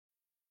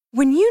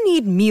When you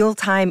need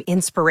mealtime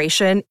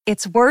inspiration,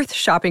 it's worth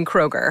shopping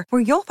Kroger,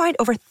 where you'll find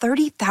over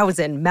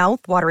 30,000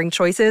 mouth-watering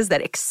choices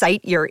that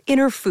excite your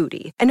inner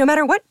foodie. And no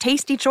matter what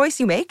tasty choice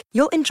you make,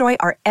 you'll enjoy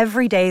our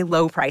everyday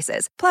low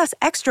prices, plus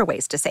extra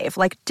ways to save,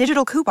 like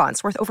digital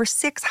coupons worth over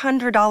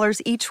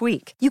 $600 each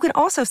week. You can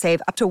also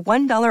save up to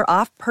 $1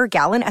 off per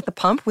gallon at the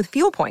pump with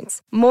fuel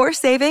points. More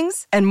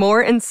savings and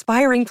more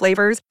inspiring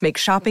flavors make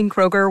shopping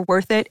Kroger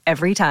worth it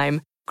every time.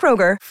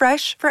 Kroger,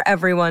 fresh for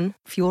everyone.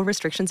 Fuel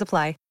restrictions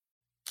apply.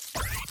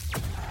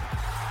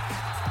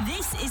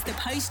 This is the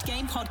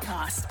post-game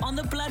podcast on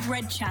the Blood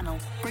Red channel,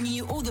 bringing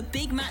you all the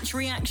big match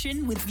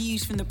reaction with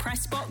views from the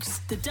press box,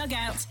 the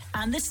dugout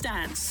and the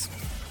stands.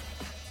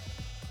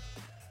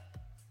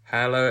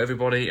 Hello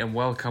everybody and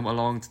welcome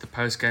along to the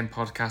post-game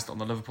podcast on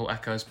the Liverpool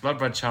Echo's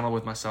Blood Red channel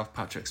with myself,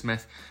 Patrick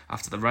Smith,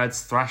 after the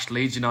Reds thrashed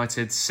Leeds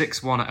United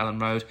 6-1 at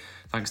Elland Road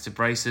thanks to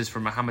braces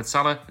from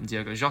Salah and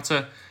Diogo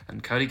Jota,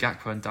 and Cody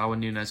Gakpo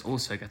and Nunez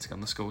also getting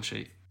on the score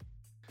sheet.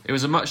 It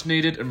was a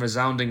much-needed and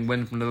resounding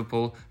win from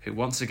Liverpool, who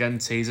once again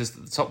teases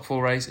that the top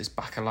four race is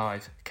back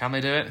alive. Can they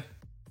do it?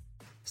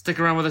 Stick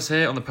around with us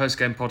here on the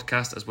post-game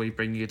podcast as we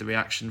bring you the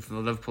reaction from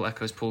the Liverpool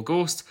Echo's Paul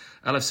Gorst,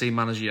 LFC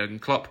manager Jurgen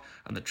Klopp,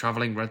 and the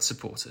travelling Red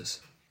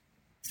supporters.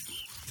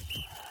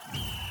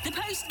 The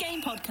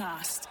post-game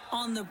podcast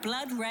on the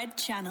Blood Red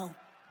channel.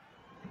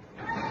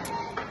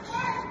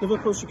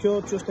 Liverpool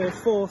secured just their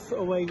fourth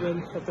away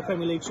win of the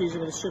Premier League season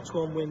with a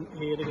 6-1 win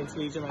here against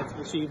Leeds United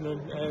this evening.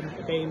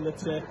 A game that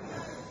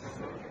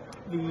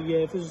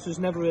the visitors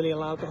never really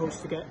allowed the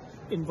hosts to get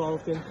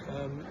involved in.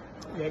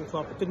 Jurgen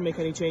Klopp didn't make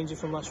any changes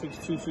from last week's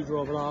 2-2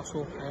 draw with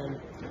Arsenal,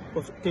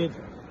 but did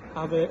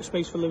have a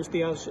space for Luis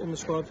Diaz in the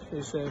squad,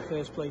 his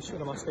first place in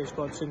the matchday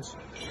squad since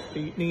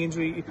the knee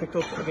injury he picked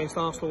up against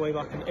Arsenal way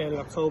back in early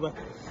October.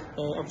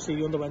 Obviously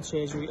he underwent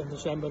surgery in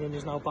December and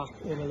is now back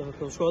in the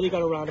Liverpool squad. He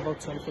got around about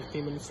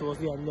 10-15 minutes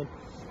towards the end, and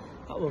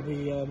that will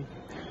be,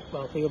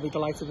 he'll be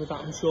delighted with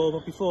that, I'm sure.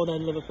 But before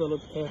then, Liverpool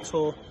had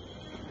tore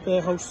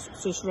their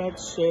hosts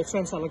Reds.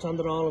 Trent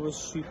Alexander-Arnold was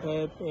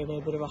superb in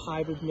a bit of a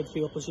hybrid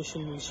midfield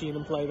position. We've seen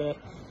him play there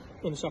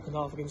in the second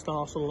half against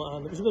Arsenal,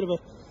 and it was a bit of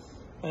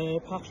a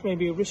perhaps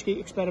maybe a risky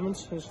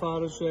experiment as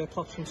far as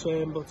Klopp's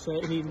concerned, but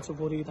he needn't to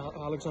worry that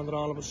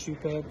Alexander-Arnold was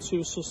superb.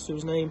 2 assists to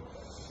his name,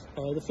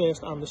 the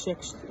first and the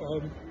sixth.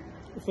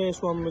 The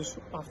first one was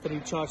after he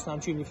charged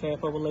down Junior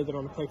Firpo and later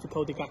on played to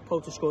Cody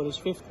Gakpo to score his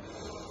fifth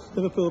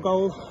Liverpool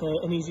goal,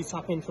 an easy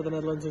tap in for the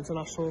Netherlands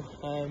international.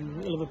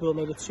 Liverpool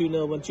made it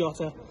 2-0 when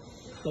Jota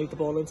laid the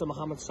ball into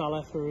Mohamed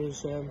Salah for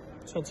his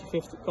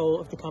 25th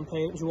goal of the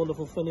campaign. It was a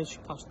wonderful finish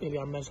past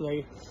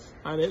Elland,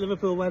 and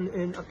Liverpool went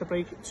in at the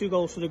break 2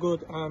 goals for the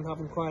good, and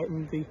having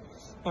quietened the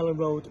Elland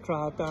Road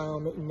crowd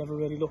down, it never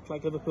really looked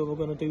like Liverpool were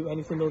going to do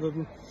anything other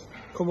than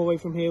come away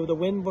from here with a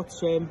win. But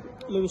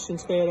Lewis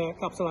Sinstera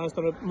capitalised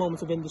on a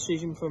moment of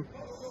indecision from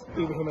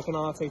Ibrahim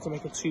Konate to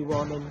make it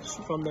 2-1,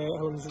 and from there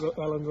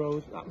Elland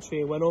Road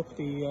atmosphere went up.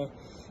 The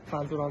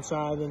fans were on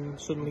side, and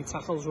suddenly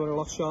tackles were a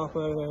lot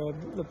sharper.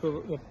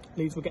 The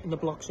Leeds were getting the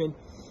blocks in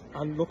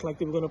and looked like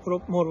they were going to put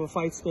up more of a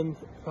fight than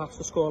perhaps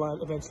the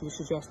scoreline eventually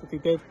suggested they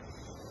did.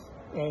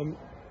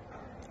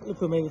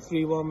 Liverpool made it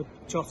 3-1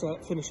 with Jota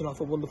finishing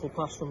off a wonderful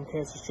pass from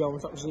Curtis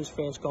Jones. That was his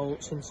first goal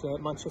since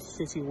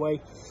Manchester City away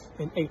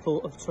in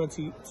April of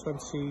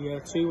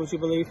 2022, would you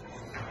believe.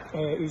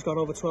 He's gone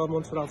over 12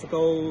 months without a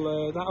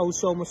goal. That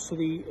owes so much to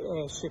the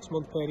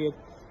 6-month period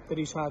that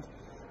he's had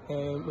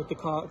with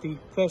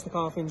the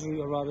calf injury,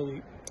 or rather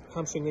the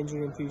hamstring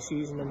injury in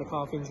pre-season, and the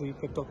calf injury he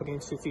picked up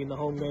against City in the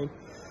home game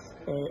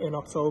in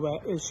October.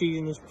 His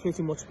season has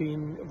pretty much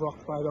been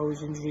rocked by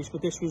those injuries,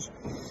 but this was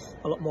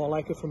a lot more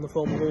like it from the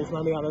former Wolves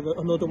man. He had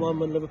another one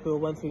when Liverpool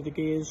went through the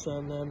gears,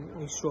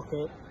 and he struck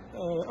it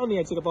on the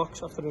edge of the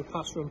box after a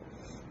pass from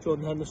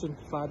Jordan Henderson,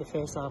 fired the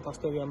first time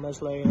past Elian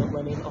Mesley, and it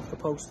went in off the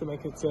post to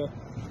make it I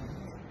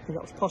think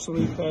that was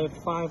possibly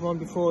 5-1.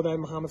 Before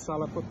then, Mohamed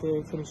Salah put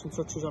the finishing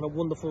touches on a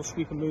wonderful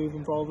sweeping move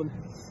involving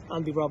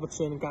Andy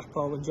Robertson and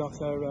Gakpo and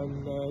Jota,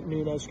 and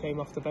Nunez came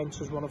off the bench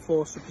as one of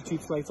 4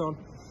 substitutes late on,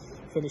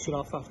 finishing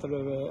off after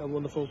a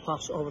wonderful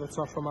pass over the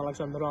top from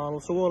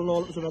Alexander-Arnold. So all in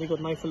all, it was a very good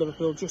night for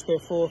Liverpool, just their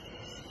 4th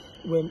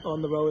win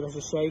on the road, as I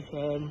say,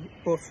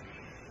 but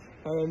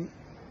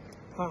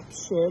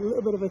perhaps a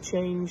little bit of a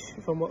change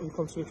from what we've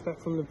come to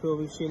expect from Liverpool.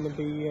 We've seen them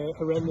be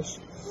horrendous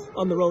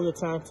on the road at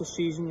times this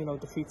season,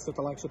 defeats at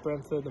the likes of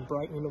Brentford and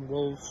Brighton and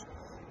Wolves,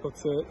 but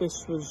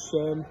this was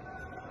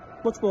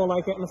much more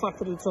like it, and the fact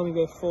that it's only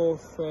their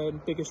 4th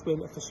biggest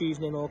win of the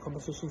season in all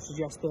competitions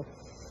suggests that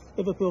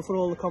Liverpool, for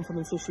all the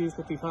confidence issues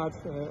that they've had,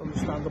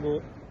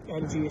 understandable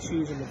energy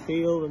issues in the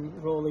field, and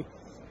for all the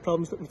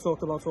problems that we've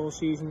talked about all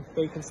season,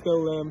 they can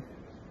still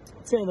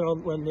turn it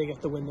on when they get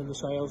the wind in the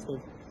sails.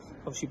 They've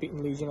obviously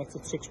beaten Leeds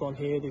United 6-1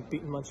 here, they've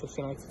beaten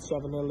Manchester United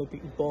 7-0, they've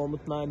beaten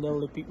Bournemouth 9-0,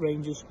 they've beat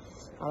Rangers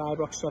at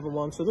Ibrox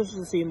 7-1, so this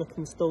is a team that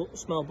can still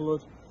smell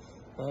blood.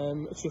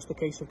 It's just a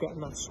case of getting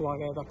that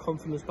swagger, that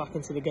confidence back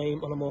into the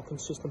game on a more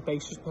consistent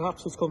basis.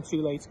 Perhaps it's come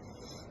too late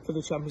for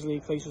the Champions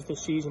League places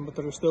this season, but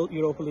there are still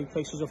Europa League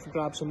places up for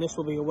grabs, and this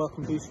will be a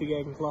welcome boost for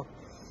Jurgen Klopp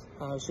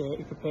as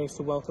he prepares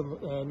to welcome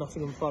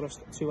Nottingham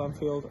Forest to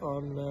Anfield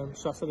on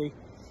Saturday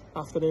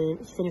afternoon.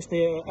 It's finished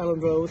here at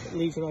Elland Road.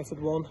 Leeds United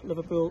 1,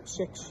 Liverpool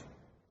 6.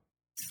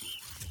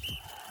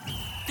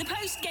 The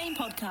post-game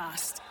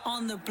podcast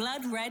on the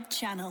Blood Red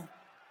channel.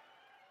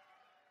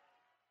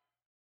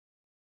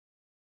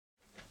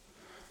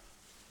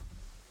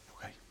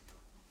 Okay.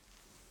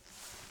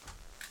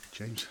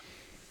 James?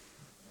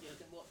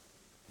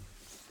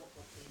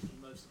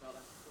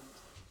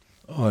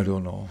 Oh, I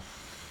don't know.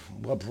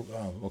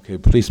 Okay,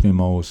 pleased me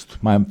most.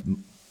 The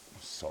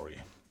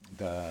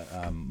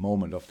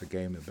moment of the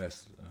game, the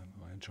best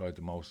I enjoyed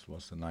the most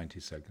was the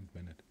 92nd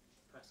minute.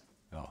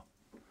 Yeah.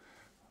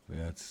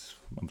 I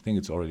think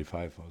it's already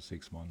 5 or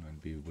 6-1, and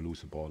we will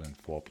lose the ball, and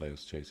 4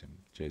 players chase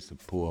the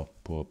poor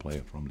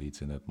player from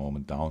Leeds in that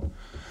moment down.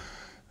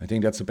 I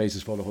think that's the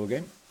basis for the whole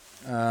game,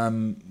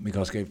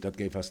 because that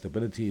gave us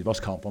stability. It was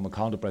from a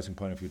counter-pressing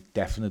point of view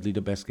definitely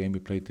the best game we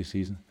played this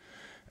season.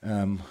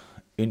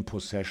 In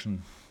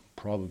possession,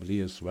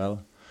 probably as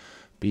well.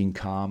 Being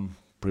calm,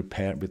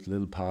 prepared with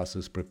little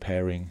passes,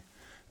 preparing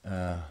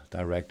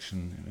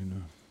direction in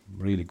a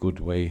really good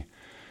way.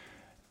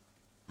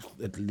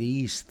 At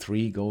least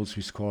 3 goals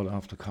we scored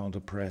after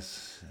counter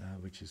press,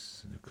 which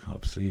is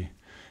obviously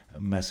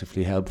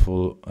massively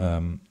helpful.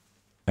 And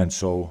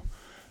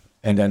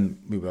then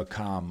we were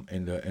calm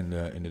in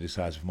the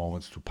decisive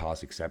moments to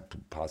pass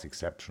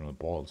exceptional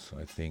balls.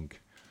 I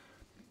think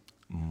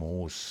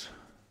Mo's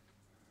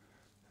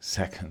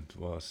second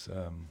was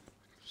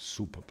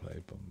super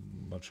play. But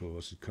I'm not sure,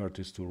 was it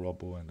Curtis to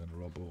Robbo, and then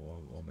Robbo,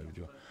 or maybe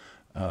Joe,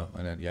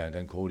 and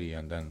then Cody,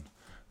 and then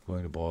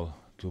going the ball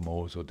to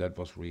Mo. So that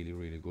was really,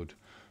 really good.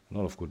 A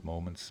lot of good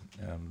moments.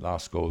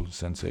 Last goal,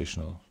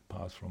 sensational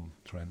pass from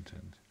Trent,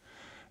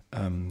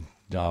 and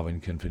Darwin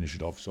can finish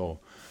it off. So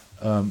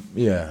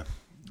it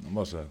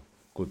was a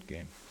good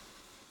game.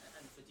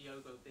 And for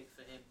Diogo, big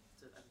for him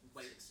to have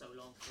waited so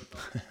long for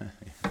a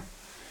goal.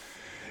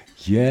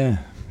 Yeah,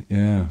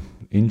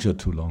 injured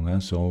too long,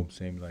 so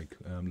same like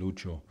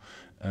Lucho,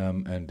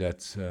 and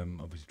that's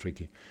obviously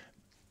tricky.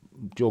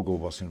 Diogo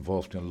was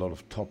involved in a lot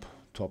of top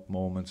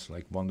moments,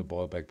 like won the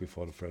ball back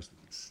before the first,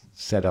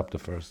 set up the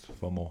first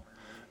for more.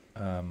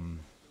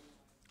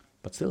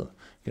 But still,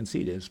 you can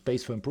see there's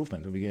space for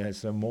improvement. We have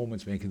some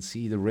moments where you can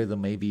see the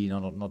rhythm, maybe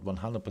not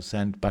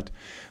 100%, but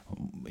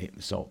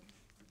so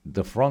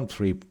the front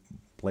three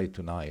played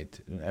tonight.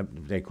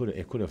 They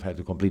could have had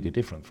a completely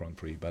different front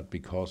three, but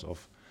because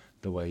of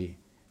the way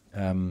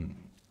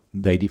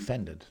they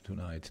defended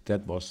tonight,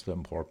 that was the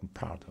important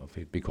part of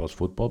it. Because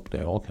football,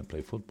 they all can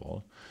play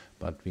football,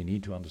 but we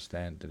need to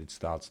understand that it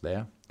starts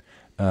there.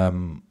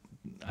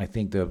 I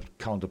think the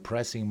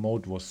counter-pressing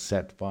mode was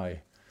set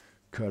by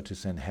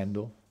Curtis and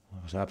Hendo.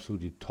 It was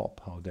absolutely top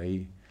how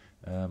they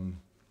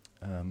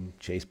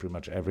chased pretty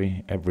much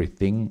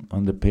everything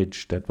on the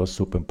pitch. That was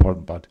super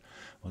important, but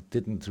I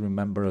didn't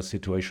remember a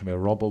situation where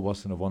Robbo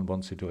was in a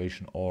 1-1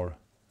 situation or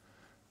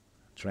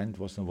Trent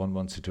was in a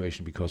 1-1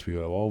 situation, because we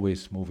were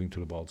always moving to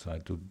the ball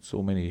side, to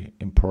so many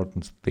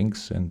important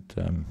things, and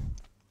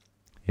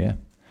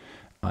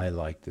I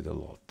liked it a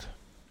lot.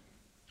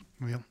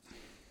 Yeah.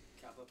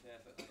 Capo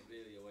perfect,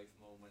 really away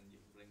from home when you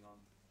can bring on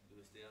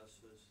Luis Diaz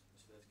for his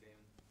first game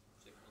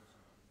in 6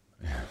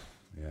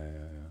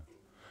 months.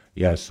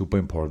 Yeah, super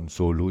important.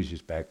 So Luis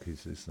is back.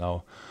 He's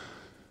now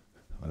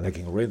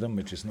lacking rhythm,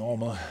 which is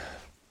normal.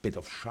 Bit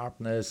of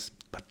sharpness,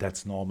 but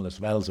that's normal as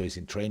well. So he's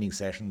in training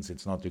sessions.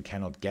 It's not, you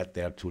cannot get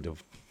there to the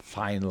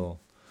final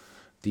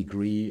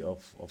degree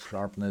of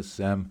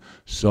sharpness.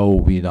 So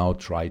we now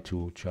try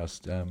to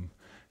just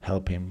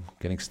help him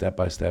getting step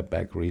by step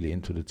back really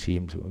into the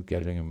team, to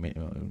giving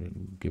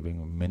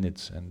him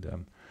minutes. And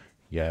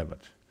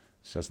but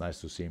it's just nice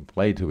to see him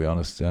play, to be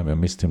honest. I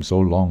missed him so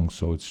long,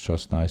 so it's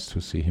just nice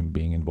to see him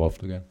being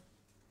involved again.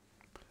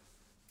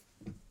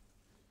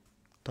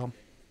 Tom?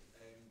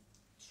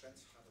 Trent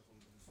had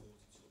 140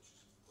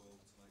 touches of the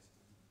ball tonight.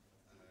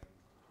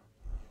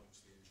 He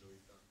obviously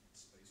enjoyed that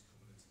space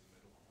coming into the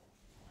middle.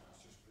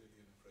 It's just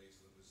really an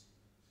appraisal of his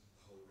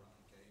whole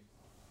round game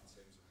in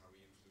terms of how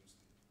he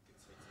influenced and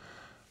dictated.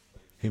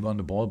 He won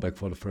the ball back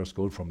for the first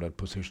goal from that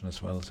position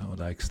as well. So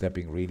like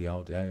stepping really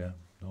out.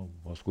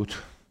 Was good.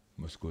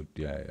 Was good.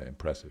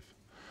 Impressive.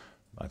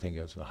 I think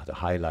the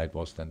highlight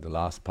was then the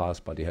last pass,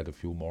 but he had a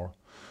few more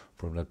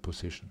from that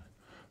position.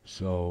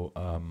 So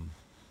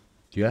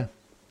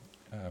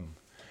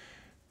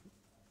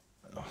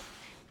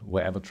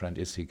wherever Trent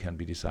is, he can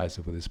be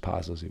decisive with his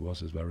passes. He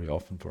was very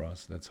often for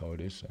us. That's how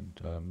it is.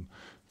 And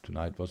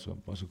tonight was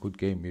a good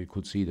game. You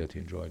could see that he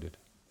enjoyed it.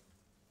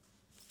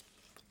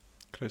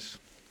 Chris? Is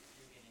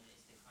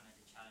the kind of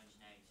the challenge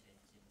now to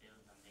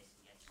build on this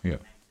and get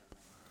momentum?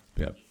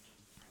 Yeah.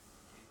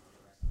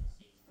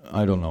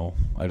 I don't know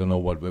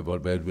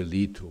where it will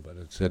lead to, but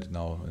it's said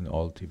now in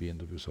all TV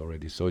interviews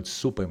already. So it's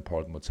super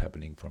important what's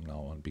happening from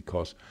now on,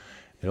 because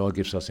it all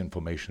gives us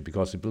information,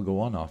 because it will go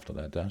on after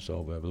that.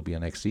 So there will be a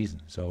next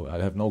season. So I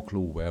have no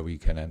clue where we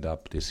can end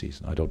up this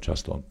season. I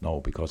don't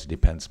know, because it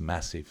depends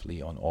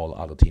massively on all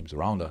other teams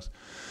around us.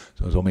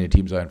 So many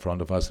teams are in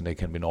front of us, and they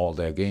can win all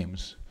their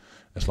games.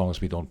 as long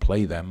as we don't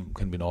play them,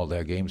 can win all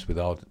their games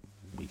without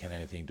we can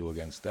anything do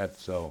against that.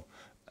 So,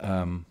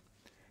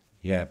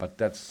 but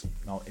that's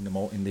now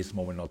in this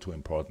moment not too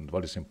important.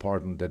 What is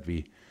important that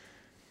we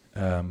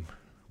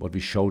what we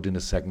showed in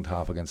the second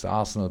half against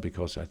Arsenal,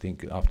 because I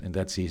think in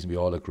that season we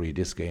all agree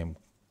this game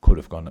could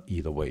have gone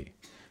either way.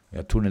 We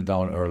are 2-0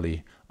 down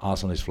early,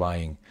 Arsenal is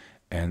flying,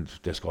 and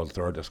they scored a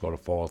third, they scored a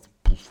fourth,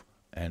 poof,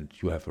 and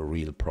you have a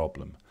real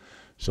problem.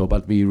 So,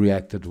 but we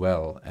reacted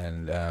well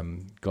and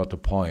got the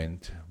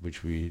point,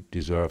 which we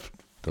deserved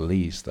the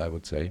least, I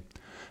would say.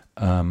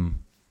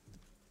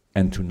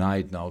 And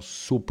tonight now,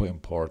 super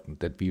important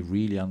that we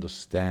really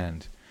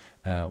understand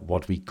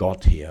what we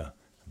got here.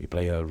 We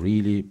play a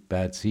really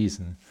bad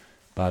season,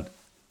 but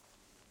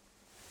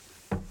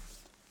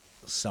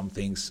some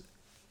things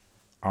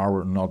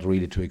are not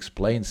really to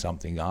explain. Some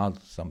things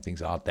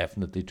are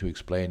definitely to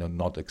explain or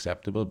not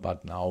acceptable.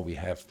 But now we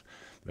have,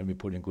 when we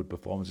put in good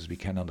performances, we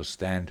can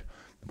understand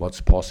what's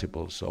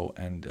possible. So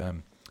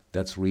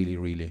that's really,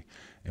 really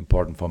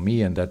important for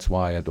me, and that's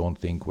why I don't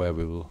think where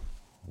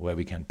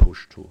we can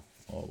push to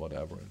or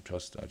whatever.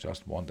 I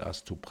just want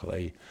us to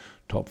play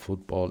top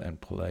football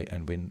and play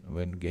and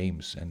win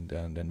games, and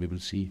then we will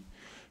see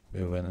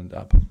where we end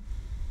up.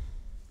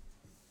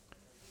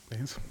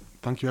 Thanks.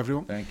 Thank you,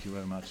 everyone. Thank you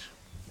very much.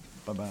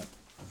 Bye-bye.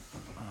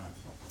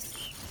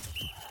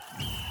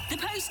 The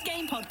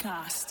post-game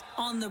podcast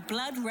on the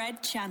Blood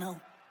Red channel.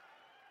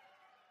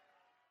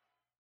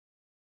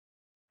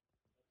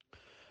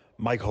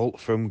 Mike Holt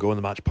from Go on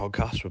the Match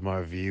podcast with my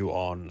review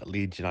on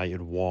Leeds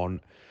United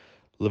 1,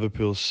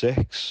 Liverpool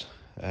 6.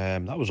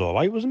 That was all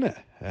right, wasn't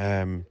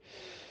it?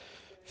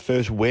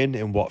 First win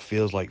in what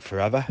feels like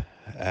forever.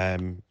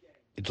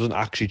 It doesn't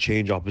actually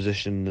change our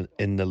position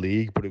in the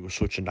league, but it was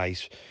such a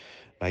nice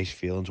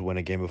feeling to win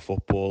a game of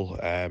football.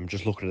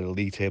 Just looking at the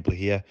league table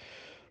here,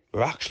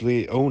 we're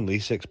actually only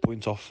 6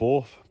 points off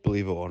fourth,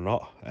 believe it or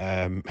not.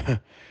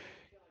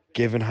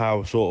 Given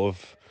how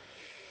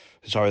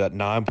that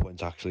 9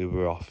 points actually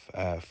we're off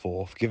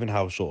fourth. Given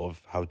how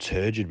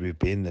turgid we've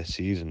been this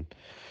season,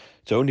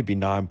 to only be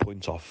 9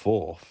 points off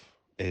fourth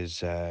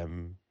is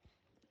an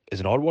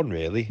odd one,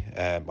 really.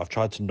 I've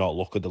tried to not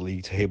look at the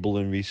league table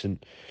in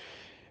recent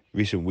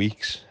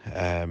weeks,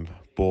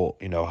 but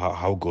you know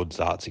how good's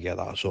that to get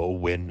that sort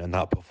of win and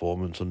that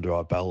performance under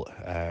our belt.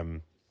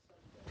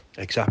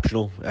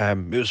 Exceptional.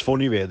 It was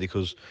funny, really,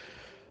 because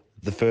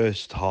the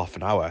first half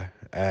an hour,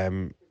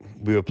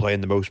 we were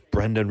playing the most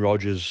Brendan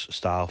Rodgers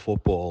style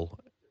football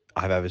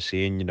I've ever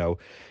seen. You know,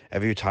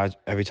 every time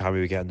we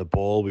were getting the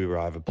ball, we were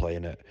either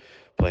playing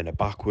it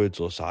backwards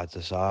or side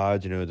to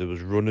side. You know, there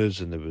was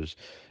runners and there was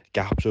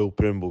gaps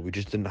open, but we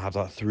just didn't have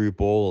that through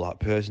ball, that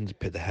person to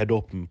pick the head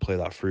up and play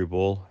that through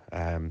ball.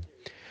 And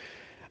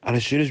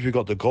as soon as we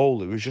got the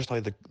goal, it was just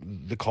like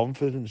the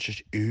confidence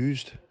just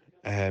oozed.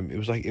 It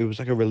was like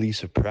a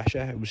release of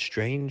pressure. It was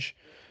strange.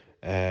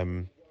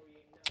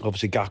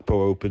 Obviously Gakpo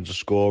opens a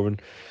score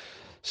and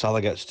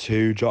Salah gets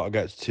 2, Jota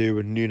gets 2,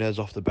 and Nunez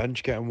off the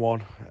bench getting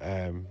 1.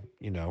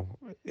 You know,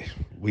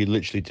 we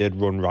literally did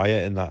run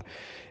riot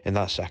in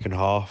that second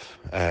half.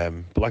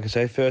 But like I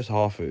say, first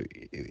half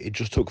it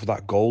just took for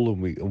that goal,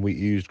 and we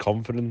used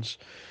confidence.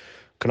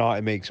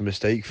 Konate makes a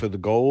mistake for the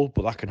goal,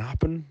 but that can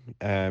happen.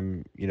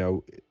 You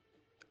know,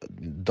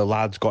 the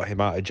lads got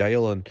him out of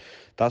jail, and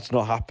that's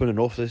not happened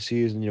enough this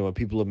season. You know, when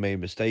people have made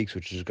mistakes,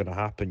 which is going to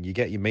happen, you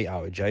get your mate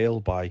out of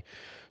jail by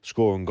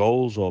scoring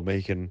goals or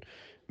making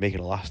a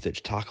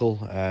last-ditch tackle,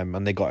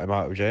 and they got him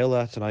out of jail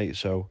there tonight,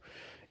 so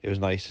it was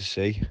nice to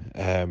see.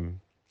 I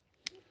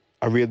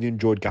really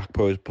enjoyed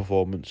Gakpo's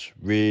performance.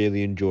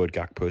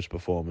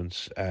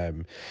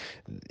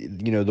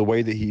 You know, the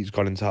way that he's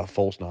gone into that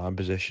false 9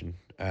 position.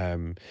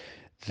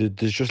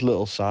 There's just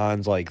little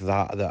signs like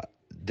that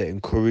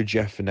encourage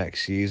you for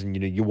next season.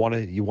 You know, you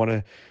want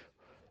to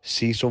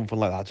see something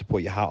like that to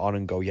put your hat on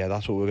and go, yeah,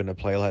 that's what we're going to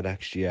play like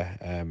next year.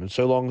 And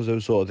so long as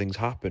those sort of things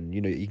happen, you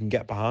know, you can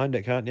get behind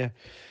it, can't you?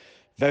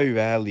 Very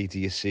rarely do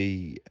you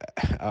see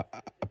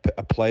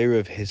a player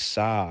of his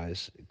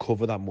size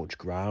cover that much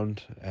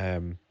ground.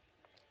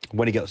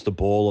 When he gets the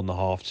ball on the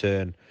half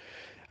turn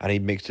and he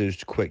makes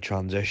those quick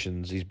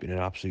transitions, he's been an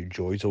absolute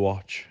joy to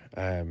watch.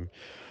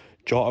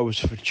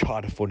 Jota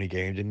had a funny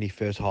game, didn't he?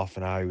 First half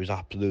an hour, he was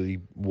absolutely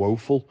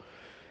woeful.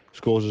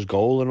 Scores his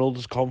goal and all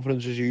his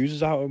confidence just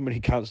uses out of him and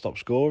he can't stop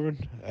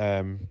scoring.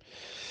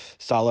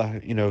 Salah,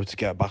 you know, to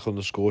get back on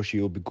the score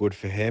sheet will be good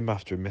for him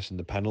after missing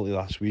the penalty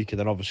last week. And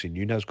then obviously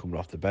Nunez coming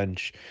off the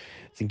bench.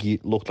 I think he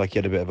looked like he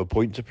had a bit of a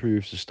point to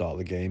prove to start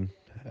the game.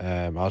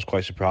 I was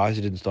quite surprised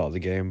he didn't start the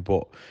game,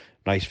 but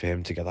nice for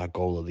him to get that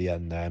goal at the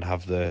end there and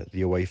have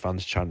the away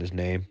fans chant his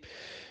name.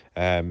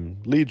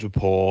 Leeds were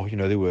poor, you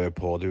know, they were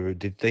poor.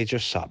 They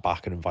just sat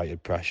back and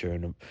invited pressure,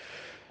 and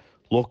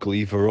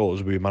luckily for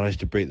us, we managed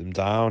to break them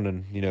down,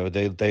 and you know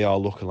they are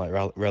looking like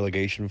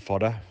relegation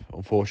fodder,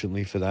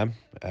 unfortunately for them.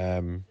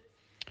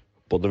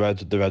 But the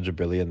Reds are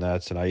brilliant there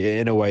tonight.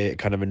 In a way, it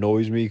kind of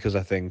annoys me because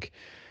I think,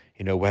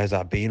 you know, where's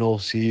that been all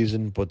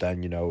season? But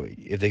then, you know,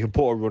 if they can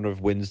put a run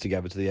of wins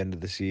together to the end of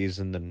the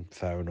season, then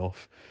fair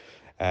enough.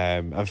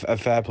 And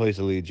fair play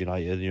to Leeds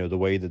United. You know, the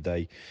way that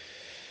they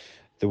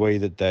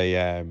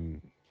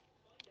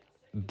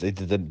did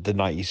the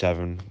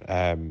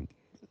 97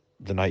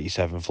 the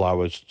 97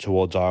 flowers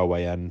towards our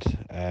way end,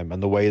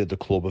 and the way that the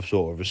club have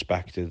sort of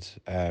respected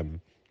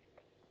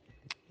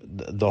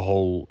the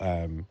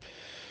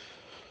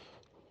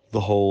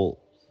whole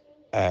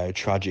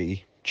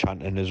tragedy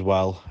chanting as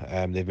well.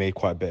 They've made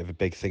quite a bit of a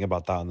big thing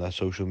about that on their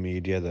social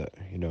media, that,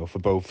 you know, for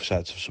both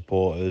sets of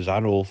supporters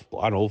and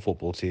all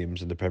football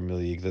teams in the Premier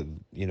League, that,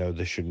 you know,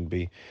 it shouldn't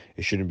be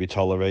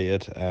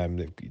tolerated.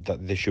 That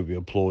they should be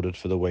applauded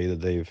for the way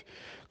that they've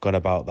gone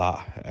about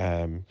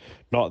that.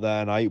 Not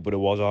their night, but it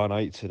was our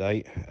night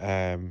today.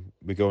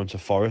 We're going to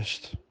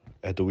Forest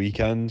at the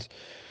weekend,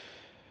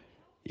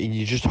 and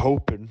you're just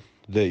hoping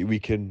that we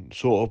can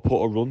sort of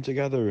put a run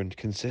together, and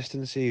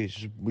consistency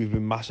we've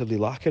been massively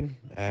lacking.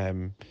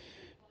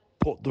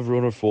 Put the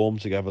run of form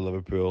together,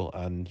 Liverpool,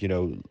 and, you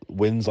know,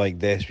 wins like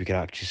this we can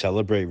actually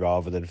celebrate,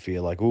 rather than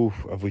feel like, oh,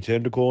 have we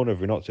turned a corner,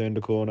 have we not turned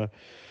a corner?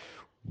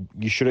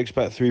 You should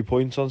expect 3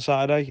 points on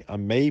Saturday,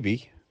 and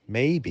maybe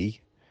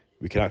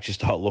we can actually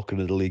start looking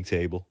at the league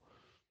table.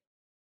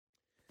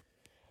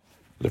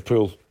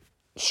 Liverpool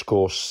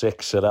score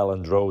 6 at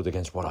Elland Road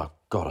against what I've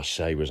got to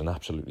say was an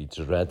absolutely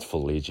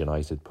dreadful Leeds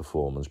United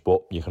performance.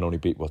 But you can only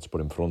beat what's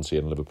put in front of you,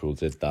 and Liverpool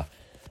did that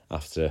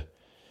after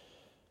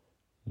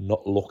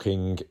not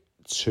looking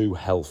too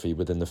healthy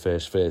within the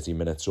first 30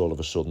 minutes. All of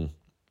a sudden,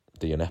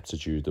 the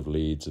ineptitude of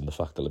Leeds and the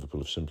fact that Liverpool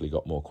have simply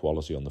got more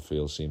quality on the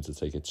field seemed to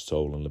take its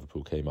toll, and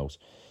Liverpool came out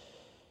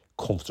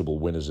comfortable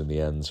winners in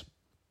the end.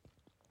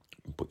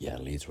 But yeah,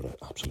 Leeds were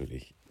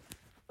absolutely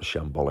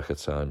shambolic at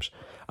times.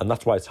 And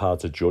that's why it's hard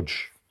to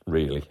judge,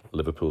 really,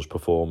 Liverpool's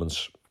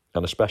performance.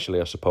 And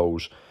especially, I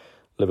suppose,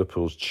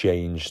 Liverpool's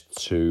changed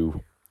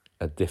to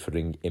a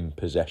differing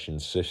in-possession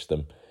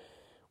system,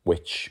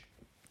 which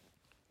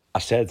I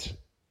said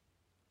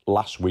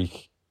last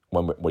week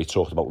when we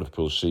talked about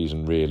Liverpool's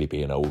season really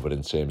being over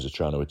in terms of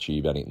trying to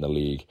achieve anything in the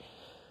league,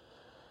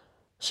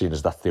 seeing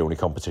as that's the only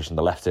competition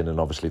they're left in, and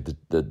obviously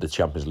the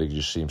Champions League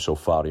just seems so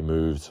far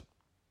removed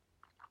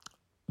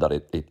that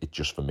it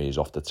just, for me, is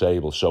off the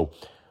table. So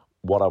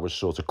what I was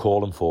sort of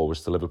calling for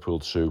was to Liverpool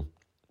to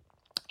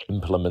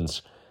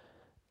implement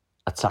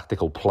a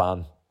tactical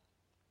plan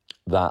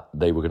that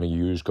they were going to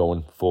use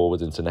going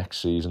forward into next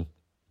season,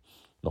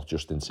 not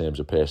just in terms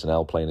of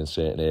personnel playing in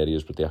certain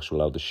areas, but the actual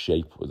how the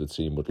shape of the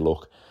team would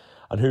look.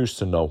 And who's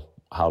to know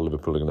how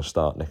Liverpool are going to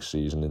start next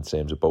season in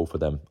terms of both of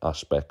them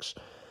aspects.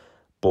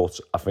 But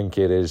I think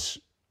it is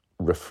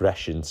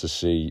refreshing to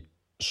see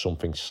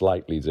something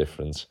slightly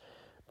different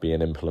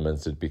being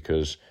implemented,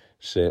 because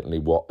certainly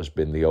what has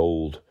been the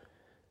old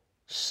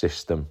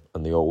system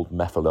and the old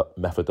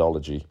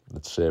methodology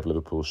that served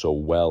Liverpool so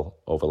well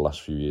over the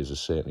last few years has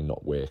certainly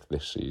not worked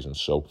this season.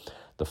 So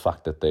the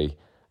fact that they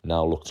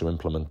now look to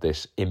implement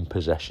this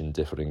in-possession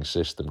differing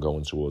system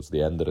going towards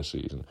the end of the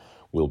season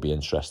will be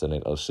interesting.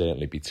 It'll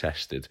certainly be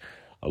tested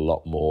a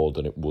lot more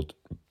than it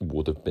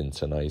would have been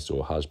tonight,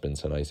 or has been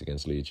tonight,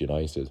 against Leeds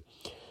United.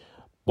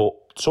 But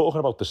talking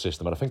about the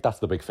system, and I think that's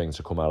the big thing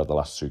to come out of the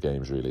last two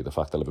games, really, the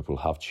fact that Liverpool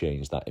have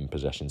changed that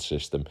in-possession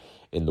system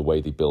in the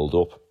way they build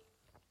up.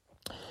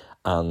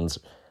 And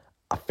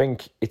I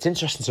think it's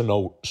interesting to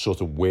know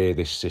sort of where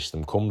this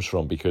system comes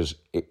from, because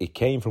it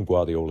came from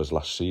Guardiola's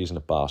last season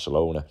at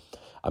Barcelona.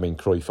 I mean,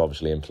 Cruyff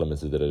obviously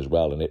implemented it as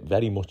well, and it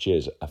very much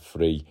is a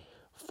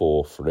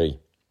 3-4-3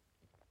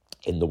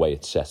 in the way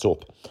it's set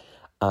up.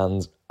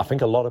 And I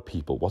think a lot of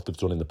people, what they've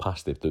done in the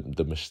past,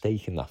 they're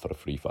mistaking that for a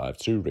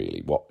 3-5-2,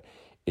 really. What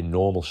in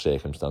normal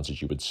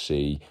circumstances you would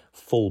see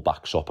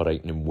full-backs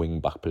operating in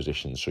wing-back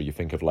positions. So you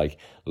think of like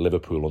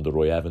Liverpool under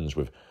Roy Evans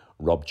with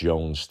Rob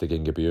Jones, Stig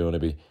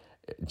Ingebrigtsen,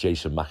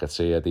 Jason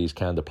McAteer, these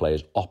kind of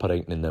players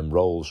operating in them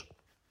roles,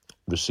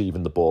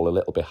 receiving the ball a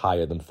little bit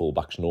higher than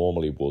full-backs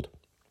normally would,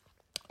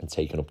 and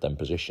taking up them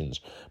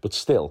positions, but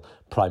still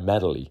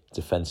primarily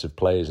defensive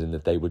players, in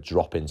that they would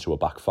drop into a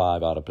back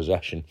five out of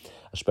possession,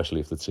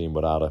 especially if the team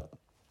were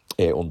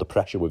under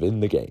pressure within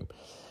the game.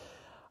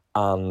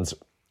 And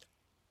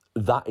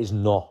that is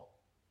not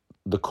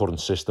the current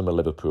system of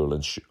Liverpool,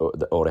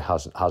 or it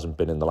hasn't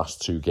been in the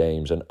last two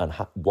games, and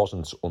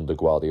wasn't under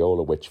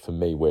Guardiola, which for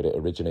me, where it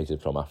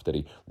originated from after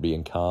he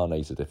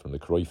reincarnated it from the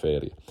Cruyff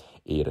era.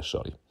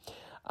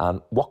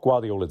 And what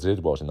Guardiola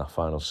did was, in that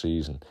final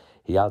season,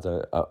 he had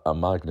a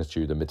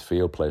magnitude of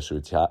midfield players, so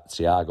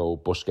Thiago,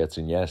 Busquets,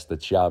 Iniesta,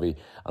 Xavi,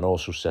 and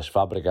also Cesc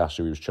Fabregas,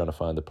 who he was trying to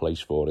find a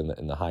place for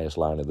in the highest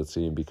line of the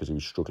team, because he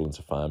was struggling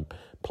to find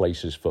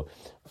places for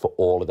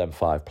all of them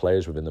five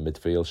players within the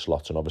midfield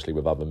slots, and obviously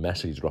with having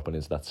Messi dropping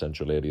into that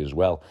central area as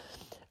well.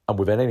 And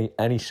with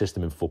any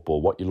system in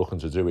football, what you're looking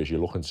to do is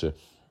you're looking to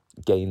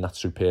gain that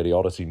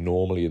superiority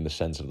normally in the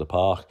centre of the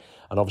park,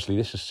 and obviously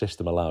this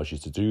system allows you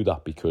to do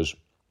that, because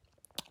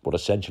what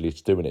essentially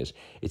it's doing is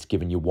it's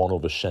giving you one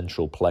other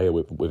central player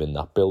within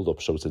that build-up.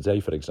 So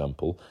today, for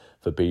example,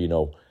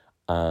 Fabinho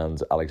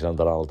and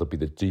Alexander-Arnold would be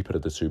the deeper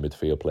of the two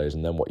midfield players,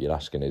 and then what you're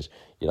asking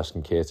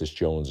Curtis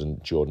Jones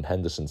and Jordan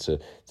Henderson to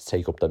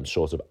take up them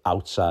sort of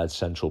outside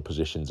central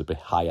positions a bit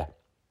higher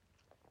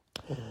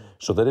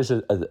So there is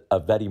a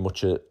very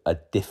much a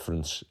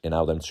difference in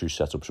how them two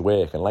setups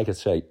work. And like I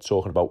say,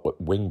 talking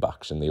about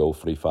wing-backs in the old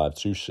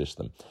 3-5-2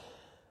 system,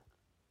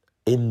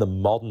 in the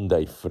modern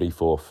day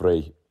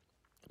 3-4-3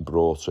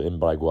 brought in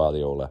by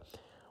Guardiola,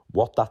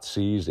 what that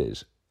sees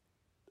is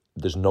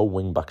there's no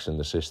wing-backs in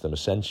the system.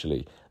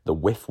 Essentially, the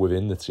width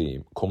within the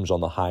team comes on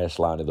the highest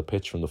line of the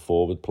pitch from the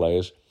forward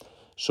players.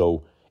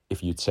 So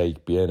if you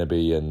take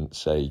Bernabei and,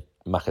 say,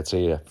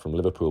 McAteer from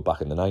Liverpool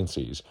back in the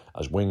 90s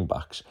as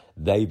wing-backs,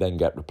 they then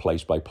get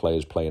replaced by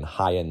players playing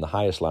high in the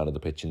highest line of the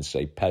pitch in,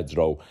 say,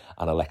 Pedro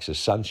and Alexis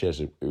Sanchez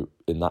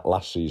in that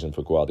last season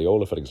for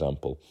Guardiola, for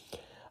example.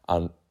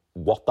 And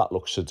what that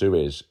looks to do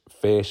is,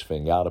 first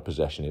thing, out of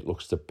possession, it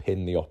looks to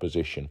pin the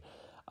opposition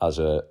as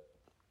a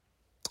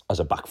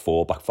back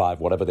four, back five,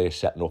 whatever they're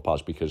setting up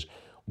as, because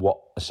what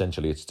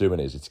essentially it's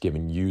doing is it's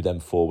giving you them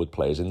forward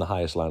players in the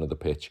highest line of the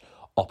pitch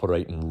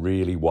operating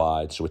really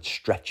wide, so it's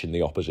stretching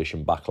the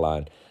opposition back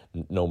line,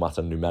 no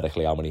matter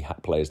numerically how many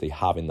players they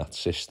have in that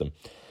system.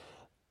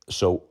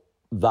 So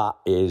that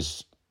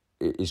is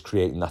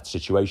creating that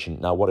situation.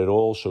 Now, what it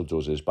also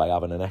does is, by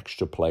having an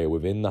extra player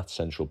within that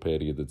central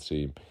period of the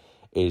team,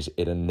 is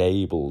it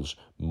enables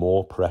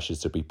more pressure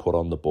to be put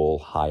on the ball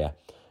higher,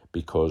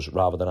 because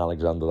rather than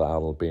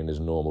Alexander-Arnold being his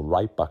normal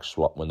right-back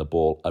swap when the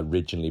ball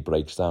originally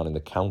breaks down in the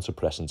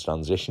counter-press and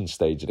transition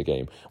stage of the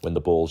game, when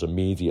the ball's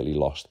immediately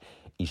lost,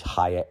 he's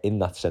higher in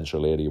that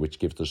central area, which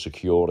gives the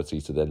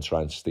security to then try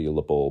and steal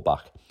the ball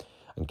back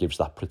and gives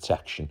that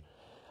protection.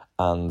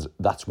 And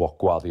that's what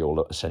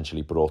Guardiola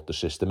essentially brought the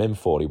system in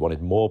for. He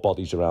wanted more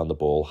bodies around the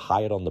ball,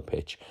 higher on the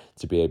pitch,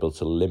 to be able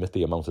to limit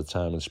the amount of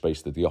time and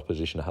space that the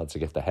opposition had to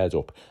get the head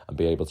up and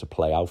be able to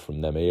play out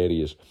from them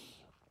areas.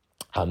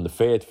 And the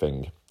third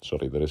thing,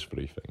 there is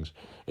three things,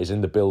 is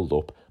in the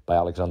build-up, by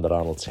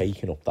Alexander-Arnold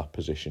taking up that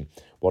position,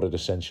 what it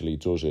essentially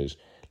does is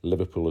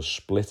Liverpool is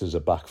split as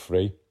a back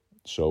three.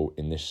 So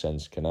in this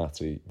sense,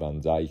 Konate,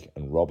 Van Dijk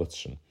and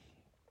Robertson.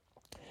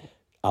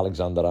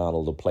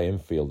 Alexander-Arnold will play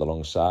infield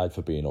alongside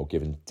Fabinho,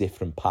 giving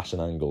different passing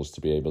angles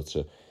to be able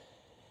to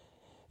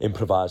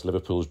improvise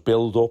Liverpool's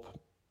build-up,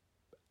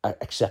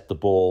 accept the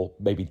ball,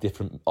 maybe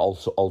different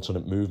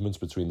alternate movements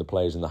between the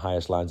players in the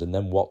highest lines. And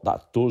then what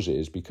that does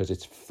is, because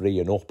it's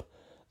freeing up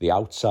the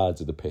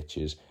outsides of the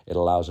pitches, it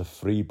allows a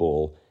free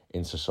ball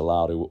into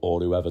Salah or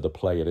whoever the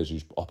player is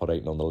who's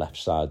operating on the left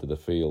side of the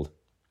field.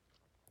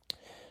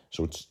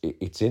 So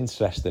it's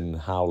interesting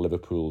how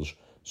Liverpool's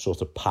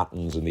sort of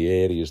patterns and the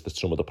areas that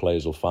some of the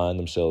players will find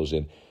themselves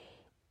in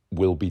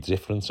will be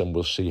different, and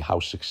we'll see how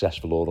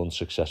successful or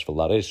unsuccessful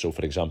that is. So,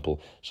 for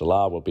example,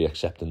 Salah will be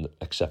accepting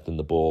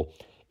the ball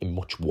in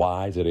much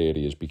wider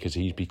areas because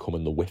he's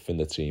becoming the width in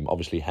the team.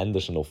 Obviously,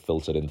 Henderson will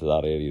filter into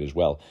that area as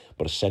well,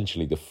 but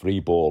essentially the free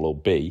ball will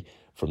be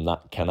from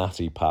that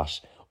Konate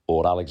pass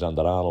or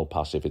Alexander-Arnold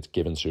pass, if it's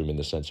given to him in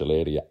the central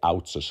area,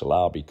 out to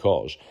Salah,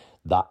 because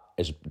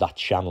that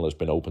channel has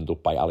been opened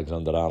up by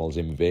Alexander-Arnold's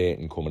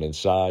inverting coming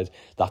inside.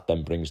 That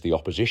then brings the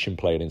opposition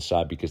player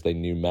inside because they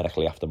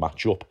numerically have to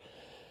match up.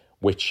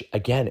 Which,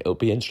 again, it'll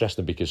be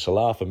interesting because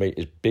Salah, for me,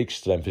 his big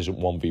strength isn't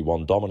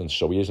 1v1 dominance,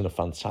 so he isn't a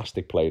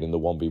fantastic player in the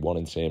 1v1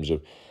 in terms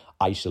of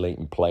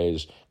isolating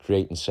players,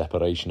 creating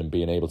separation and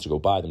being able to go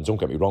by them. Don't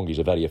get me wrong, he's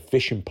a very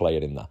efficient player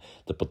in that,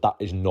 but that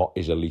is not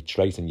his elite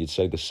trait, and you'd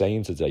say the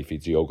same today for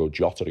Diogo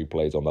Jota, who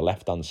plays on the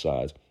left-hand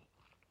side.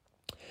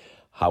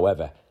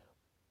 However,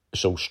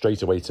 so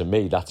straight away to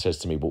me, that says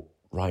to me, well,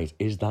 right,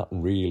 is that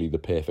really the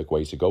perfect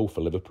way to go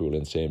for Liverpool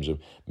in terms of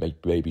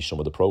maybe some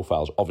of the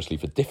profiles? Obviously,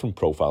 for different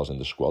profiles in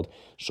the squad,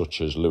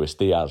 such as Luis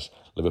Diaz,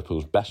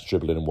 Liverpool's best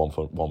dribbling in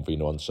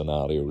 1v1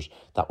 scenarios,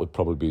 that would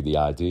probably be the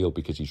ideal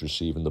because he's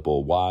receiving the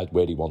ball wide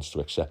where he wants to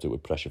accept it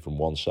with pressure from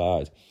one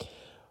side.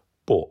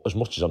 But as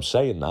much as I'm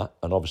saying that,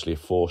 and obviously it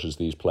forces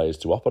these players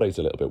to operate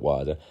a little bit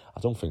wider, I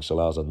don't think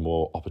Salah's had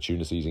more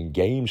opportunities in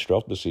games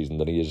throughout the season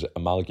than he has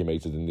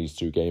amalgamated in these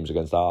two games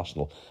against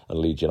Arsenal and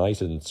Leeds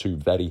United, and two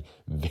very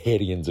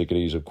varying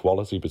degrees of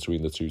quality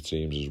between the two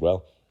teams as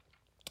well.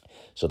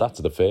 So that's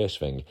the first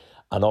thing.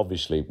 And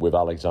obviously with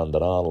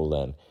Alexander-Arnold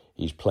then,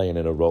 he's playing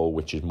in a role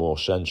which is more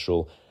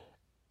central.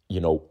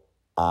 You know,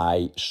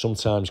 I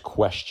sometimes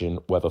question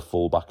whether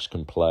fullbacks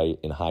can play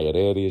in higher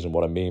areas, and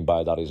what I mean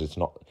by that is it's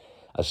not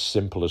as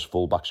simple as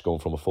fullbacks going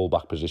from a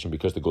fullback position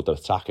because they're good at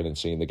attacking and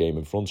seeing the game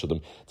in front of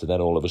them to then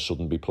all of a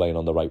sudden be playing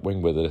on the right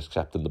wing where they're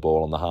accepting the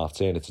ball on the half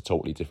turn. It's a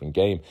totally different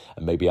game,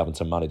 and maybe having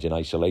to manage in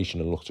isolation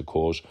and look to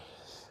cause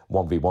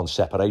 1v1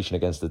 separation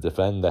against the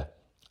defender.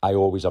 I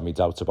always have my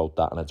doubts about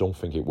that, and I don't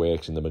think it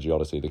works in the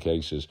majority of the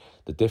cases.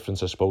 The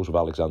difference, I suppose, with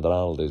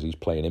Alexander-Arnold is he's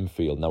playing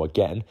infield. Now,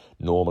 again,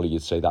 normally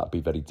you'd say that'd be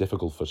very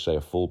difficult for, say,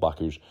 a fullback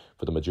who's,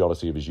 for the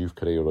majority of his youth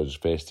career or his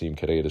first-team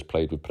career, has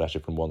played with pressure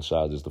from one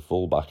side as the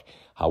fullback.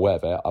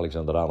 However,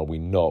 Alexander-Arnold, we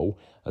know,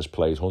 has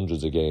played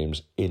hundreds of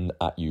games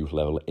at youth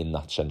level in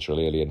that central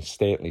area, and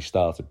certainly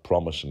started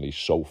promisingly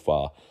so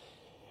far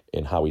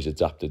in how he's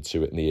adapted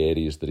to it in the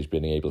areas that he's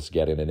been able to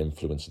get in and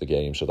influence the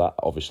game. So that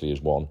obviously is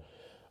one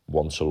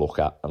to look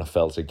at. And I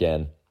felt,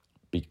 again,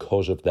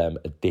 because of them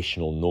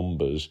additional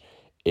numbers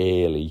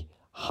early,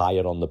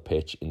 higher on the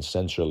pitch, in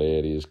central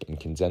areas, in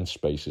condensed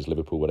spaces,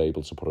 Liverpool were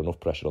able to put enough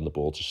pressure on the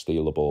ball to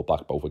steal the ball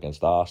back, both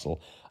against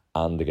Arsenal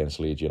and against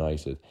Leeds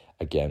United.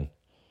 Again,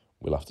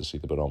 we'll have to see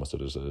the barometer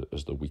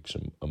as the weeks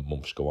and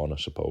months go on, I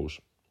suppose.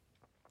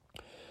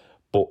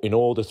 But in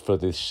order for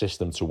this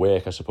system to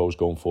work, I suppose,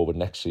 going forward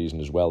next season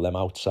as well, them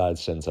outside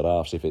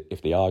centre-halves,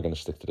 if they are going to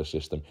stick to the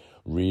system,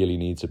 really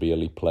need to be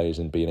elite players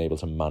in being able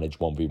to manage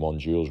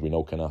 1v1 duels. We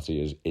know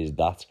Kanati is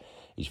that.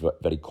 He's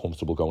very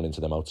comfortable going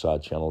into them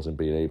outside channels and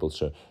being able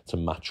to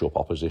match up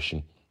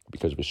opposition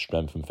because of his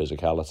strength and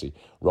physicality.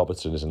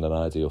 Robertson isn't an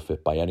ideal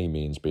fit by any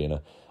means, being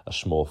a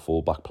small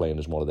full-back playing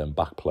as one of them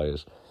back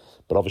players.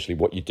 But obviously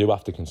what you do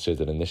have to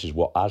consider, and this is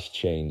what has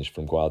changed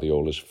from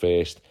Guardiola's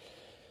first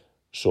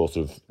sort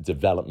of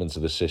development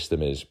of the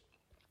system, is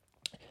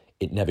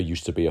it never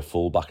used to be a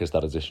full-back as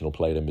that additional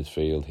player in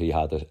midfield. He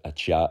had a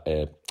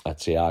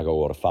Thiago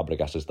or a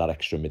Fabregas as that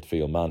extra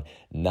midfield man.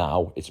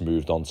 Now it's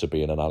moved on to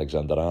being an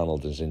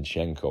Alexander-Arnold, a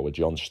Zinchenko, a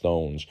John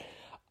Stones.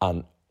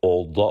 And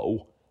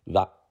although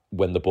that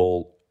when the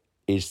ball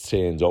is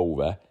turned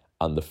over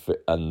and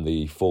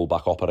the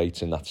full-back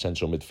operates in that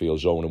central midfield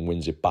zone and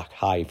wins it back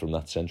high from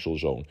that central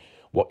zone,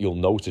 what you'll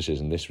notice is,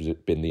 and this has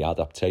been the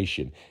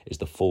adaptation, is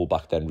the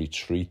full-back then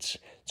retreats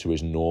to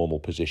his normal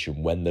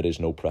position when there is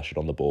no pressure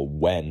on the ball,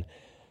 when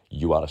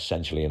you are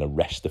essentially in a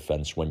rest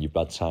defence, when you've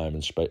had time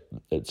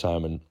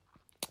and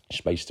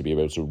space to be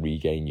able to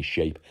regain your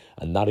shape.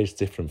 And that is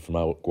different from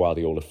how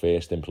Guardiola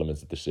first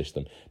implemented the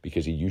system,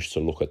 because he used to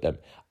look at them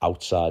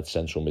outside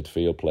central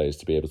midfield players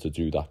to be able to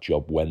do that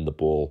job when the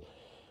ball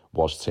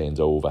was turned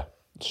over.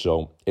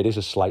 So it is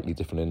a slightly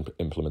different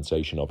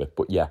implementation of it.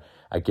 But yeah,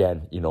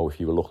 again, you know,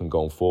 if you were looking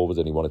going forward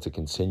and he wanted to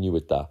continue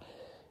with that,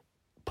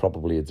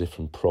 probably a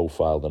different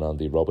profile than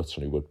Andy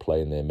Robertson, who would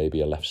play in there,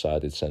 maybe a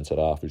left-sided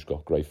centre-half who's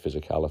got great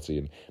physicality,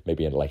 and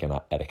maybe like an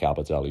Eric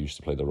Abidal, who used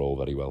to play the role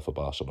very well for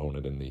Barcelona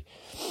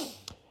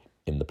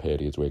in the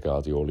periods where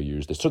Guardiola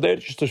used it. So they're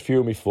just a few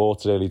of my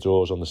thoughts early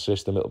doors on the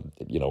system.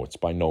 It's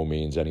by no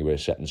means anywhere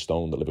set in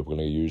stone that Liverpool are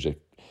going to use it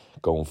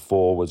going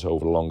forwards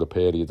over a longer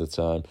period of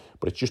time,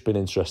 but it's just been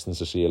interesting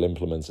to see it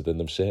implemented, and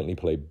they've certainly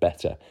played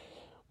better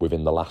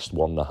within the last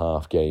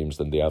 1.5 games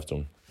than they have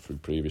done through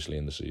previously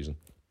in the season.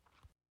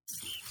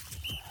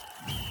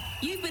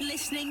 You've been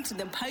listening to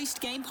the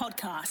post-game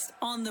podcast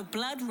on the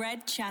Blood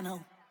Red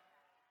channel.